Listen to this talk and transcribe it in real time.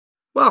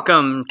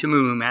Welcome to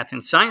MooMooMath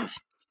and Science.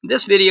 In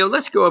this video,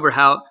 let's go over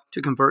how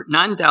to convert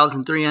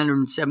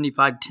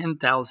 9,375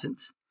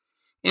 10,000ths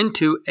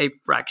into a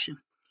fraction.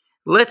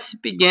 Let's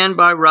begin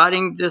by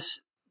writing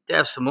this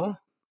decimal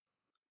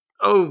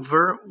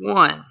over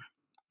 1.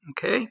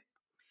 Okay?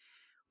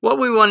 What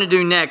we want to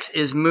do next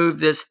is move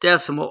this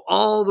decimal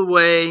all the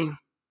way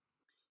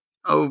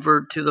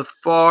over to the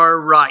far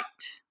right.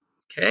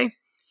 Okay?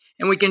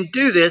 And we can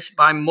do this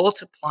by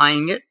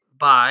multiplying it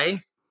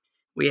by,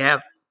 we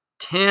have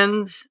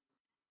tens,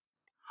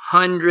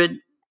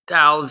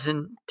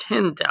 100,000,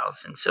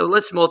 10,000. So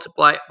let's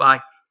multiply it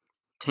by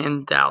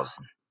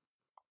 10,000.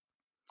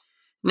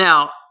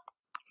 Now,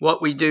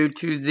 what we do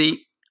to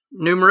the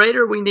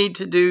numerator, we need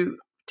to do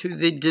to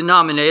the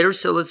denominator.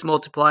 So let's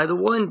multiply the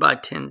 1 by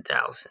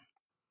 10,000.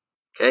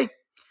 Okay?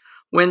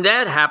 When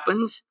that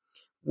happens,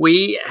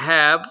 we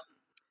have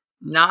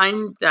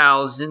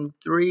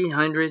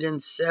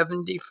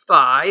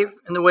 9,375.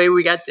 And the way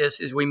we got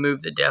this is we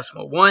move the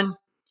decimal 1,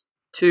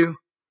 2,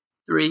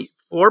 3,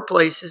 4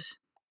 places.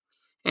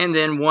 And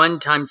then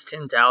 1 times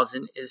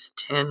 10,000 is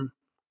 10,000.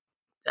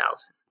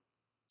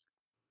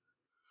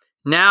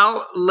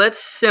 Now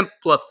let's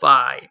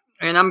simplify.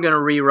 And I'm going to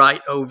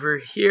rewrite over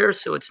here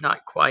so it's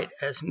not quite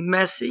as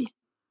messy.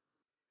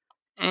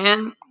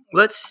 And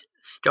let's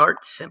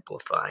start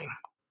simplifying.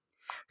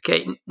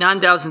 Okay,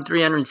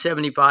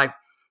 9,375.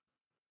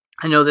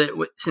 I know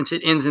that since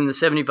it ends in the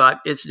 75,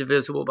 it's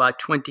divisible by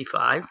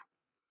 25.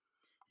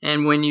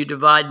 And when you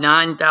divide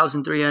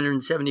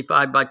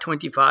 9,375 by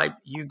 25,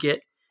 you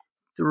get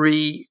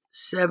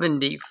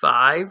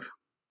 375.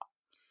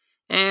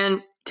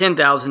 And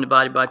 10,000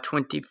 divided by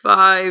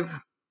 25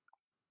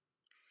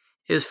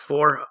 is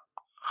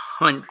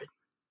 400.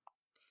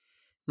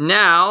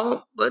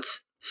 Now,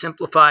 let's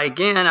simplify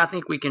again. I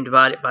think we can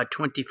divide it by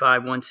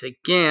 25 once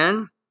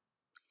again.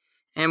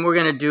 And we're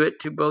going to do it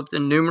to both the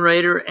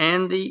numerator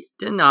and the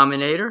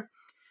denominator.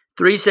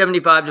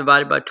 375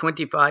 divided by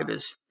 25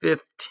 is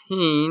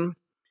 15.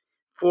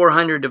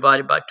 400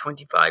 divided by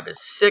 25 is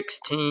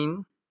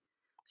 16.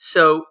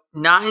 So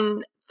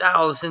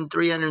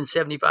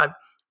 9,375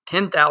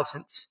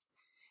 10,000ths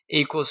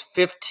equals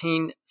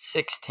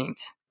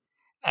 15/16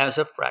 as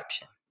a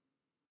fraction.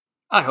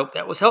 I hope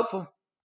that was helpful.